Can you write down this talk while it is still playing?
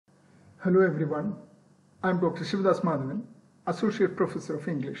Hello everyone, I am Dr. Sivadas Madhavan, Associate Professor of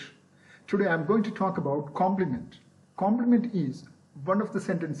English. Today I am going to talk about complement. Complement is one of the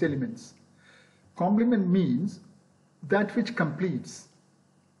sentence elements. Complement means that which completes.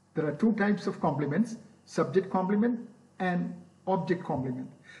 There are two types of complements, subject complement and object complement.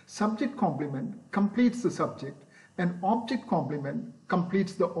 Subject complement completes the subject and object complement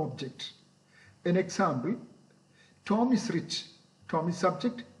completes the object. An example, Tom is rich. Tom is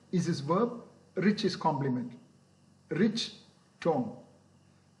subject, is his verb, rich is complement. Rich, Tom.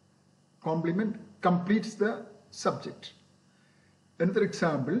 Complement completes the subject. Another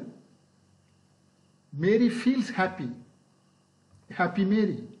example, Mary feels happy. Happy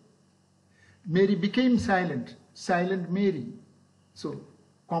Mary. Mary became silent. Silent Mary. So,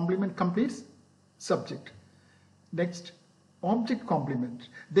 complement completes subject. Next, object complement.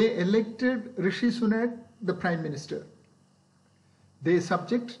 They elected Rishi Sunak the Prime Minister. They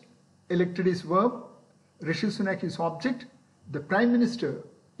subject, elected is verb, Rishi Sunak is object, the Prime Minister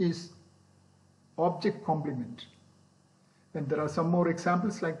is object complement. And there are some more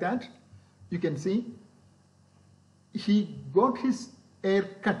examples like that. You can see, he got his hair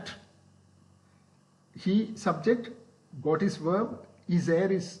cut. He subject, got his verb, his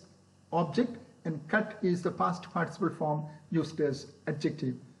hair is object, and cut is the past participle form used as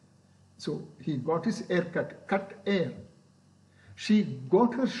adjective. So he got his hair cut hair. She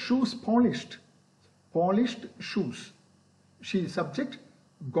got her shoes polished. Polished shoes. She is subject,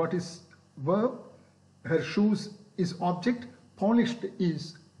 got is verb, her shoes is object, polished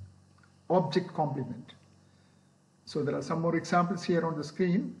is object complement. So there are some more examples here on the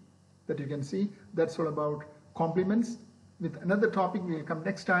screen that you can see. That's all about complements. With another topic we will come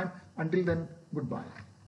next time. Until then, goodbye.